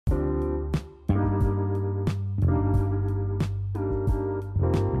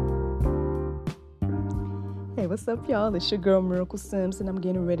what's up, y'all? It's your girl, Miracle Sims, and I'm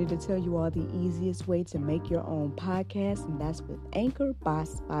getting ready to tell you all the easiest way to make your own podcast, and that's with Anchor by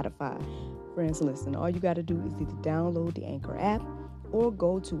Spotify. Friends, listen, all you got to do is either download the Anchor app or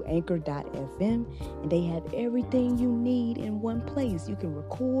go to anchor.fm, and they have everything you need in one place. You can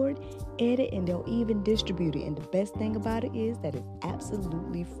record, edit, and they'll even distribute it. And the best thing about it is that it's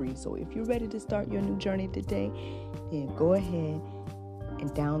absolutely free. So if you're ready to start your new journey today, then go ahead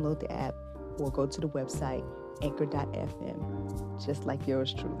and download the app or go to the website anchor.fm, just like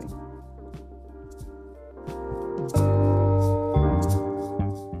yours truly.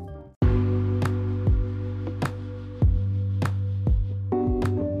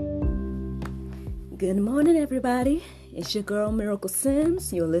 Good morning, everybody. It's your girl, Miracle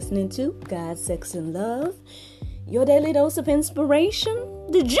Sims. You're listening to God, Sex, and Love, your daily dose of inspiration,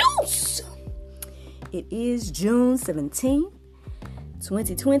 the juice. It is June 17th,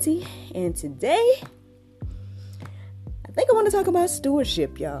 2020, and today, I think I want to talk about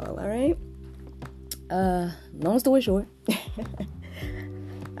stewardship, y'all, all right? Long story short,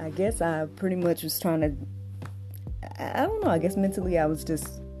 I guess I pretty much was trying to, I don't know, I guess mentally I was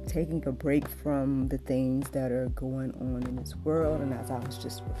just taking a break from the things that are going on in this world, and as I was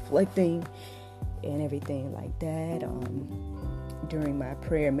just reflecting and everything like that, during my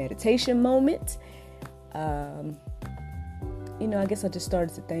prayer meditation moment, I guess I just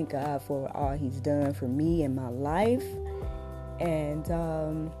started to thank God for all He's done for me in my life. And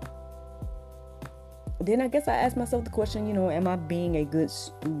then I guess I asked myself the question, am I being a good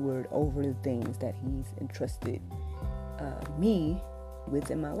steward over the things that He's entrusted me with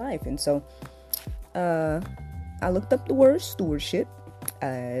in my life? And so I looked up the word stewardship,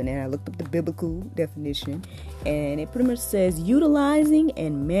 and then I looked up the biblical definition, and it pretty much says utilizing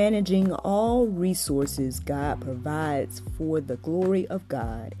and managing all resources God provides for the glory of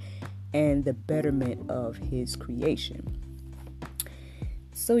God and the betterment of His creation.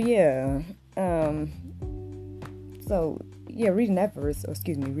 So reading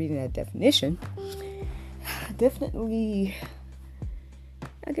that definition, definitely,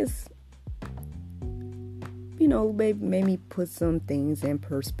 I guess, made me put some things in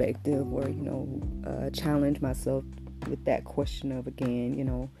perspective, or, challenge myself with that question of,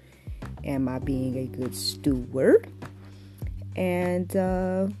 again, am I being a good steward? And,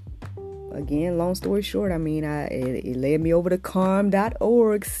 again, long story short, it led me over to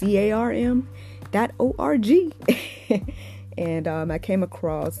carm.org, CARM.org. And I came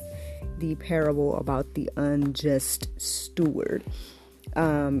across the parable about the unjust steward.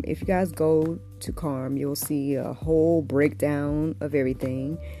 If you guys go to Carm, you'll see a whole breakdown of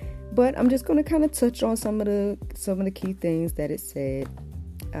everything, but I'm just going to kind of touch on some of the key things that it said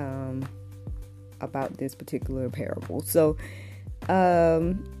about this particular parable. So,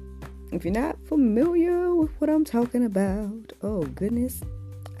 if you're not familiar with what I'm talking about, oh goodness,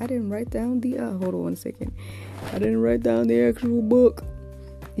 I didn't write down the hold on a second. I didn't write down the actual book.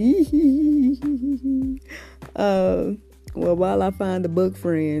 Well, while I find the book,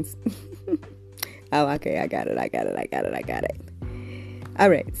 friends. Oh, okay, I got it. All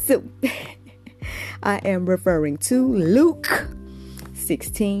right, so I am referring to Luke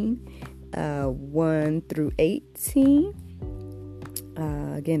 16, 1 through 18.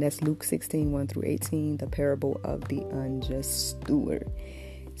 Again, that's Luke 16, 1 through 18, the parable of the unjust steward.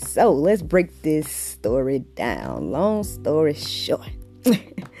 So let's break this story down. Long story short.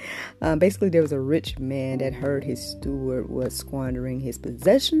 Basically, there was a rich man that heard his steward was squandering his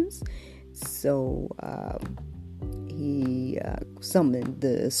possessions. So he summoned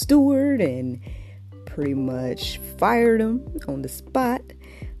the steward and pretty much fired him on the spot.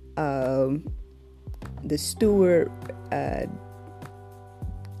 The steward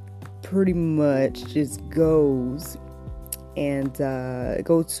pretty much just goes and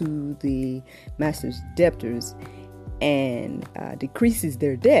go to the master's debtors and decreases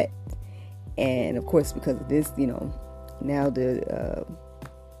their debt. And of course, because of this, now the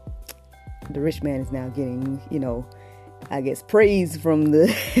rich man is now getting, I guess, praise from the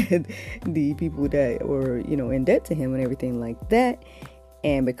the people that were, in debt to him and everything like that.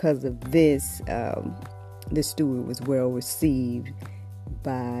 And because of this, the steward was well received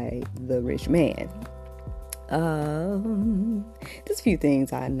by the rich man. There's a few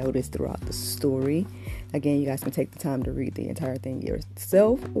things I noticed throughout the story. Again, you guys can take the time to read the entire thing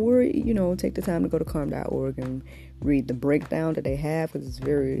yourself, or, take the time to go to carm.org and read the breakdown that they have, because it's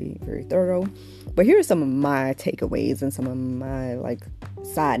very, very thorough. But here are some of my takeaways and some of my,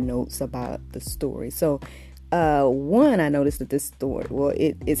 side notes about the story. So, one, I noticed that this story, well,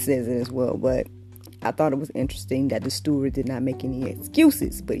 it says it as well, but I thought it was interesting that the steward did not make any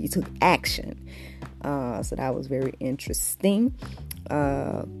excuses, but he took action. So that was very interesting.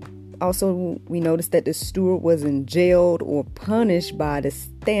 Also, we noticed that the steward wasn't jailed or punished by the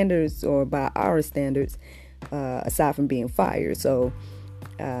standards or by our standards, aside from being fired. So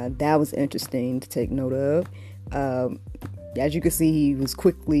that was interesting to take note of. As you can see, he was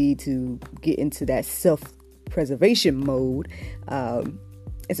quickly to get into that self-preservation mode.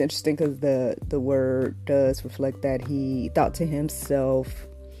 It's interesting because the word does reflect that he thought to himself,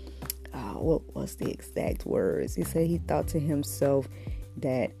 what was the exact words? He said he thought to himself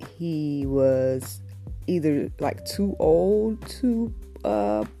that he was either like too old to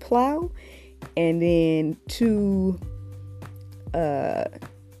plow, and then too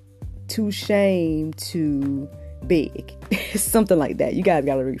shamed to beg. Something like that. You guys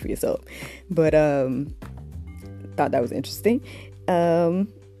gotta read for yourself. But thought that was interesting. And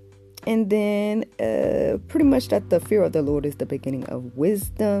then pretty much that the fear of the Lord is the beginning of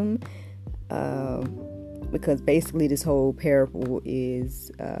wisdom. Because basically this whole parable is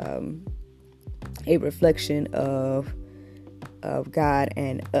a reflection of God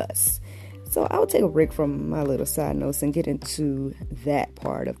and us. So I'll take a break from my little side notes and get into that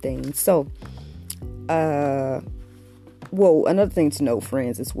part of things. So, another thing to note,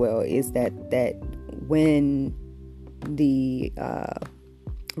 friends, as well, is that when the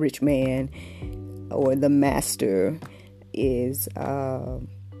rich man or the master is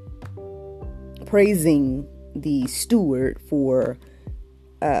praising the steward for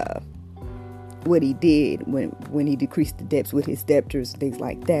what he did when he decreased the debts with his debtors, things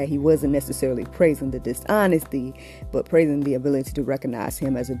like that, he wasn't necessarily praising the dishonesty, but praising the ability to recognize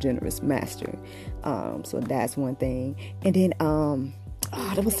him as a generous master. So that's one thing. And then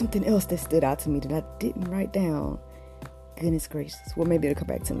there was something else that stood out to me that I didn't write down. Goodness gracious. Well, maybe it'll come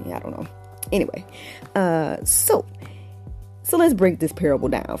back to me. I don't know. Anyway, so let's break this parable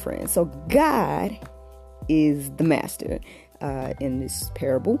down, friends. So God is the master in this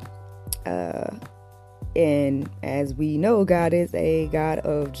parable. And as we know, God is a God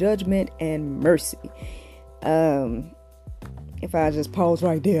of judgment and mercy. If I just pause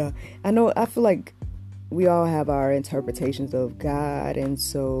right there, I feel like we all have our interpretations of God, and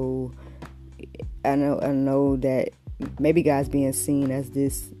so I know that maybe God's being seen as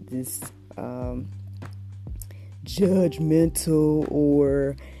this judgmental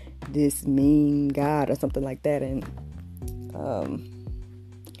or this mean God or something like that. And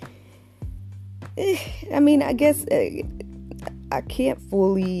I guess I can't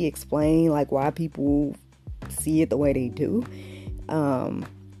fully explain like why people see it the way they do.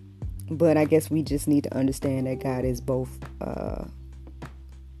 But I guess we just need to understand that God is both,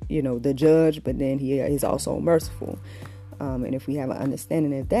 the judge, but then he is also merciful. And if we have an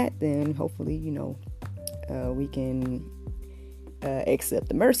understanding of that, then hopefully, we can accept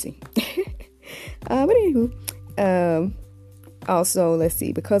the mercy. But anywho, also, let's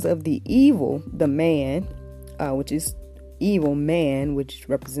see, because of the evil, the man, which is evil man, which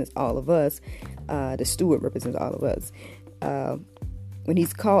represents all of us, the steward represents all of us. When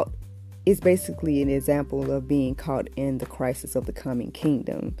he's caught, it's basically an example of being caught in the crisis of the coming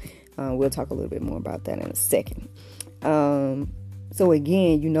kingdom. We'll talk a little bit more about that in a second. So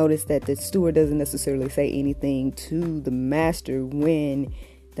again, you notice that the steward doesn't necessarily say anything to the master when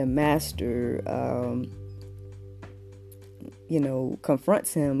the master,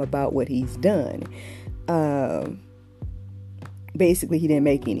 confronts him about what he's done. Basically, he didn't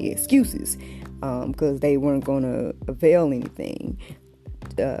make any excuses because they weren't going to avail anything.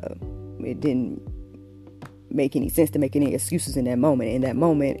 It didn't make any sense to make any excuses in that moment. In that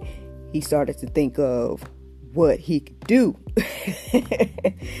moment, he started to think of what he could do.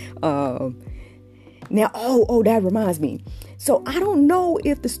 Now, that reminds me. So I don't know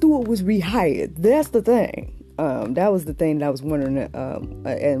if the steward was rehired. That's the thing. That was the thing that I was wondering,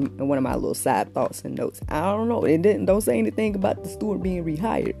 in one of my little side thoughts and notes. I don't know. It don't say anything about the steward being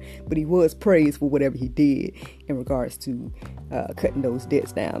rehired, but he was praised for whatever he did in regards to cutting those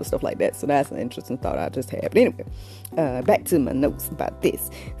debts down and stuff like that. So that's an interesting thought I just had. But anyway, back to my notes about this.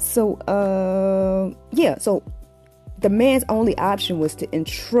 So, so the man's only option was to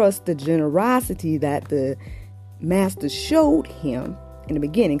entrust the generosity that the master showed him in the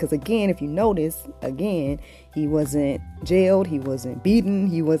beginning. Because again, if you notice, he wasn't jailed, he wasn't beaten,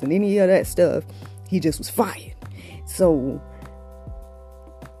 he wasn't any of that stuff. He just was fired. So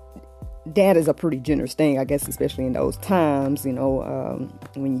that is a pretty generous thing, I guess, especially in those times,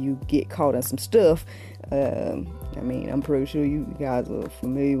 when you get caught in some stuff. I'm pretty sure you guys are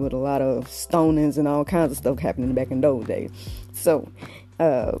familiar with a lot of stonings and all kinds of stuff happening back in those days. So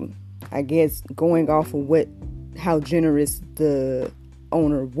I guess going off of how generous the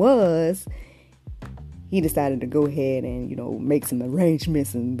owner was, he decided to go ahead and, make some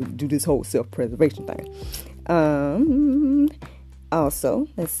arrangements and do this whole self-preservation thing. Also,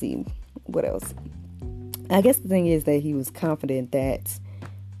 let's see, what else? I guess the thing is that he was confident that,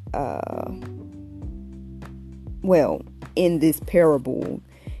 in this parable,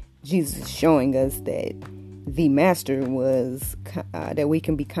 Jesus is showing us that the master that we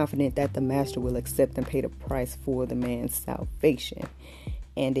can be confident that the master will accept and pay the price for the man's salvation.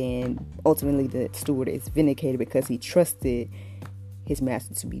 And then ultimately the steward is vindicated because he trusted his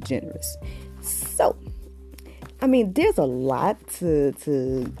master to be generous. So, there's a lot to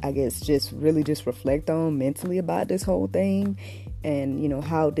I guess, just reflect on mentally about this whole thing. And,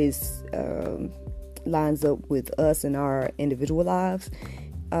 how this lines up with us and our individual lives.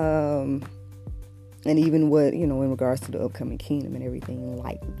 And even what, in regards to the upcoming kingdom and everything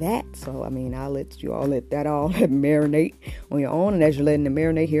like that. So, I'll let you all let that all marinate on your own. And as you're letting it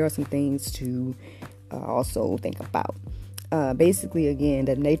marinate, here are some things to also think about. Basically, again,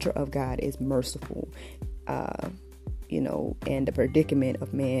 the nature of God is merciful, and the predicament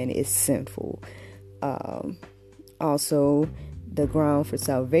of man is sinful. Also, the ground for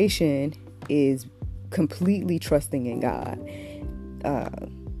salvation is completely trusting in God.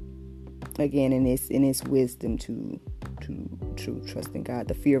 Again, in its wisdom to trust in God.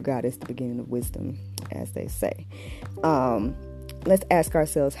 The fear of God is the beginning of wisdom, as they say. Let's ask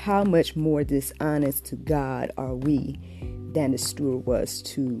ourselves, how much more dishonest to God are we than the steward was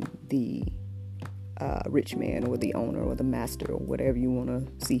to the rich man or the owner or the master or whatever you want to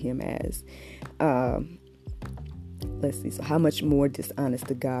see him as? Let's see. So how much more dishonest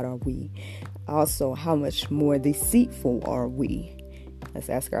to God are we? Also, how much more deceitful are we? Let's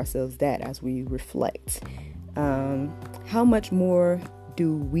ask ourselves that as we reflect. How much more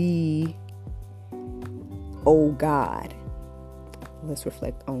do we owe God? Let's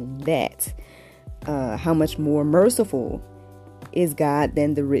reflect on that. How much more merciful is God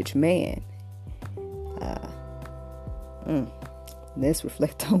than the rich man? Let's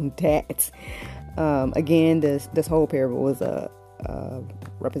reflect on that. Again, this whole parable is a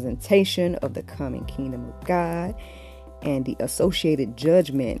representation of the coming kingdom of God and the associated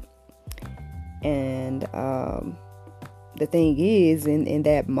judgment. And the thing is, in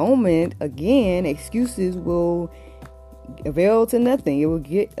that moment, again, excuses will avail to nothing. It will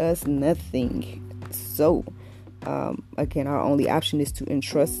get us nothing. So, again, our only option is to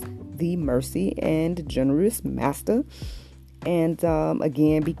entrust the mercy and generous master. And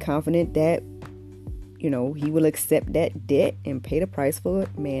again, be confident that, he will accept that debt and pay the price for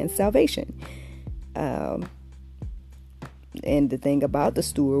man's salvation. And the thing about the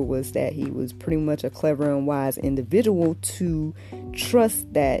steward was that he was pretty much a clever and wise individual to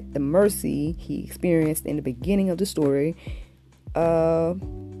trust that the mercy he experienced in the beginning of the story was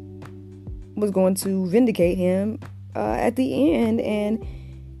going to vindicate him at the end.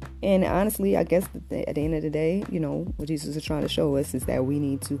 And honestly, I guess at the end of the day, what Jesus is trying to show us is that we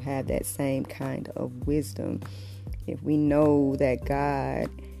need to have that same kind of wisdom. If we know that God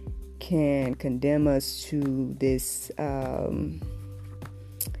can condemn us to this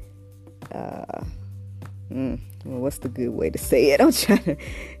what's the good way to say it? I'm trying to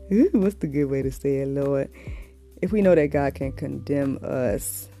what's the good way to say it, Lord? If we know that God can condemn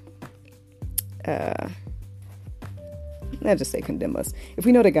us, not just say condemn us. If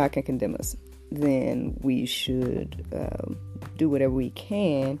we know that God can condemn us, then we should do whatever we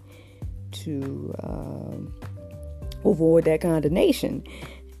can to avoid that condemnation.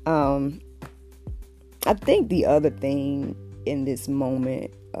 I think the other thing in this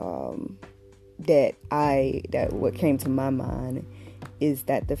moment that what came to my mind is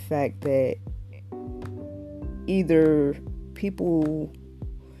that the fact that either people,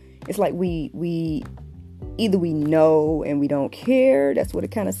 it's like we either we know and we don't care. That's what it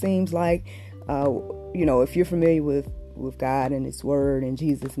kind of seems like. If you're familiar with God and His Word and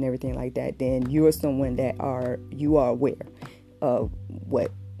Jesus and everything like that, then you're someone you are aware of what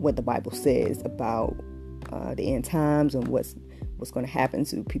the Bible says about the end times and what's going to happen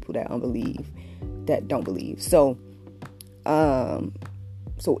to people that don't believe. So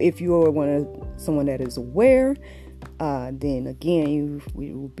if you're someone that is aware, then again, it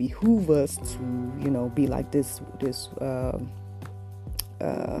will behoove us to be like this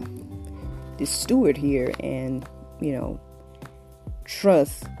steward here, and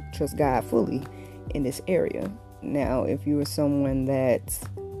trust God fully in this area. Now, if you are someone that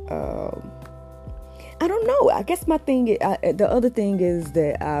I don't know, I guess my thing, the other thing is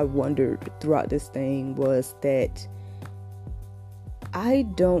that I wondered throughout this thing was that I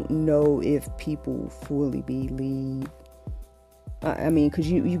don't know if people fully believe. I mean, because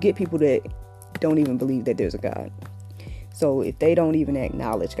you get people that don't even believe that there's a God. So if they don't even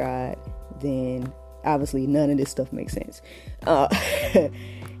acknowledge God, then obviously none of this stuff makes sense.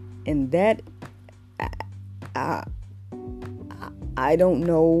 And that, I don't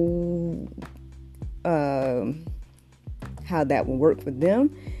know how that will work for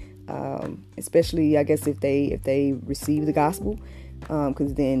them, especially I guess if they receive the gospel,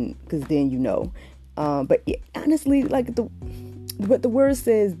 because then you know. But yeah, honestly, like what the word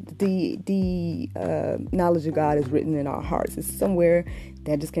says, the knowledge of God is written in our hearts. It's somewhere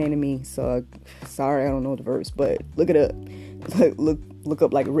that just came to me. So sorry, I don't know the verse, but look it up. Look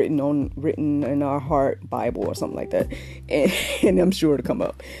up like written in our heart Bible or something like that, and I'm sure it'll come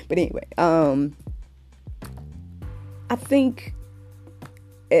up. But anyway, I think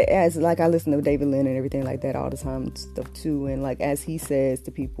as like I listen to David Lynn and everything like that all the time and stuff too, and like as he says to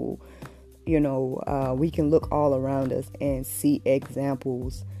people, you know, we can look all around us and see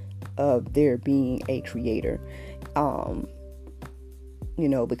examples of there being a creator. You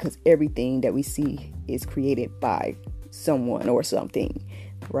know, because everything that we see is created by someone or something,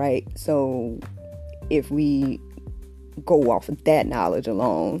 right? So if we go off of that knowledge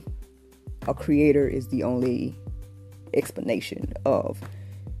alone, a creator is the only explanation of,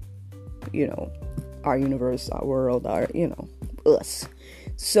 you know, our universe, our world, our, you know, us.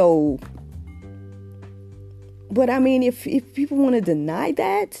 So, but I mean, if people want to deny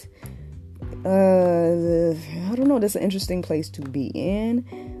that, I don't know, that's an interesting place to be in.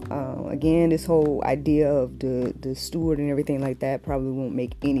 Again, this whole idea of the steward and everything like that probably won't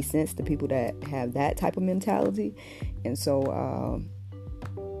make any sense to people that have that type of mentality. And so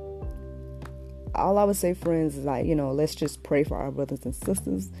all I would say, friends, is like, you know, let's just pray for our brothers and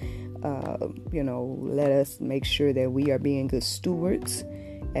sisters. You know, let us make sure that we are being good stewards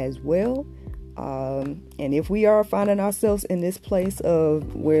as well. And if we are finding ourselves in this place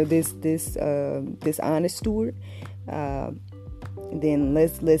of where this honest steward, then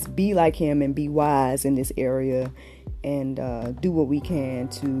let's be like him and be wise in this area, and do what we can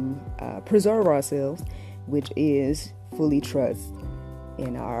to preserve ourselves, which is fully trust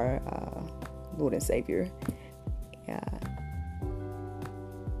in our Lord and Savior.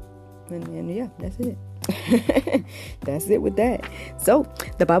 And yeah, that's it. That's it with that. So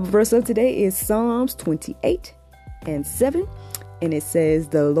the Bible verse of today is Psalms 28:7, and it says,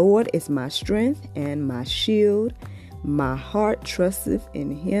 "The Lord is my strength and my shield. My heart trusted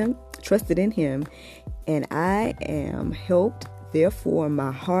in him, and I am helped. Therefore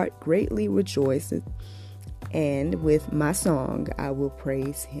my heart greatly rejoices, and with my song I will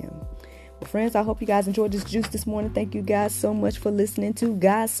praise him." Well, friends, I hope you guys enjoyed this juice this morning. Thank you guys so much for listening to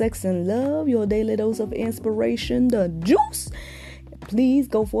God, Sex, and Love, your daily dose of inspiration, the juice. Please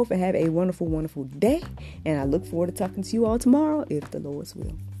go forth and have a wonderful, wonderful day. And I look forward to talking to you all tomorrow, if the Lord's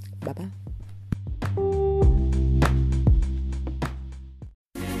will. Bye-bye.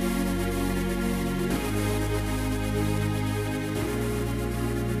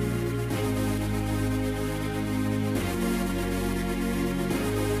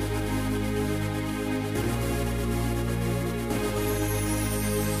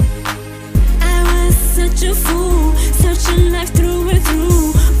 Such a fool, such a life to